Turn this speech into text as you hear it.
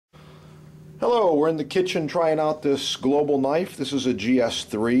Hello, we're in the kitchen trying out this Global knife. This is a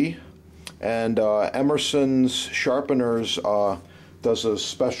GS3, and Emerson's Sharpeners does a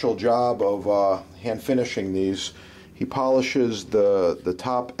special job of hand finishing these. He polishes the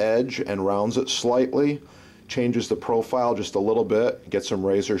top edge and rounds it slightly, changes the profile just a little bit, gets them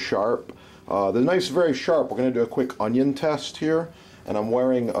razor sharp. The knife's very sharp. We're going to do a quick onion test here, and I'm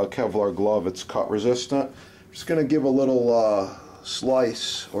wearing a Kevlar glove. It's cut resistant. I'm just going to give a little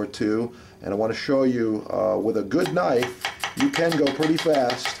slice or two, and I want to show you with a good knife you can go pretty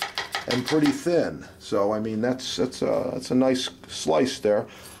fast and pretty thin. So I mean that's a nice slice there.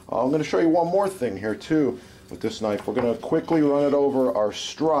 I'm going to show you one more thing here too with this knife. We're going to quickly run it over our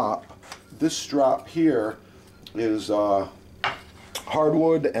strop. This strop here is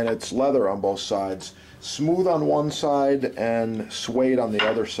hardwood and it's leather on both sides. Smooth on one side and suede on the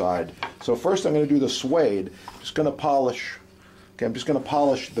other side. So first I'm going to do the suede. Just going to polish. Okay, I'm just going to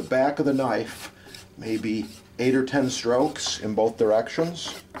polish the back of the knife, maybe 8 or 10 strokes in both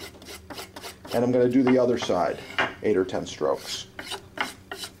directions. And I'm going to do the other side, 8 or 10 strokes.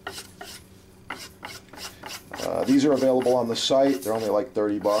 These are available on the site. They're only like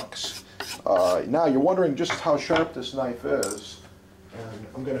 30 bucks. Now you're wondering just how sharp this knife is, and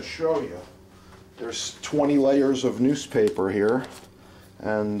I'm going to show you. There's 20 layers of newspaper here,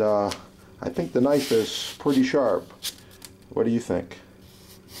 and I think the knife is pretty sharp. What do you think?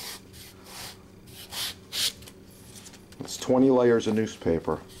 It's 20 layers of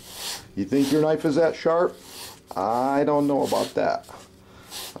newspaper. You think your knife is that sharp? I don't know about that.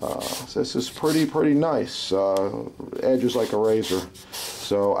 So this is pretty nice. Edge is like a razor.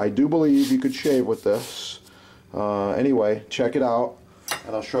 So I do believe you could shave with this. Anyway, check it out.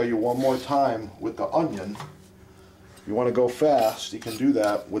 And I'll show you one more time with the onion. If you want to go fast, you can do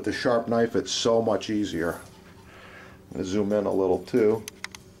that. With the sharp knife, it's so much easier. I'm going to zoom in a little too.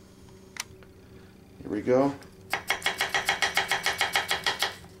 Here we go.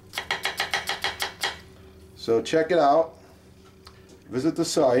 So check it out. Visit the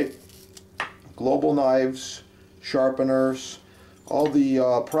site. Global Knives, Sharpeners, all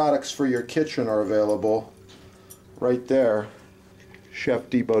the products for your kitchen are available right there.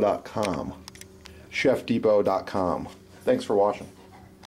 ChefDepot.com. ChefDepot.com. Thanks for watching.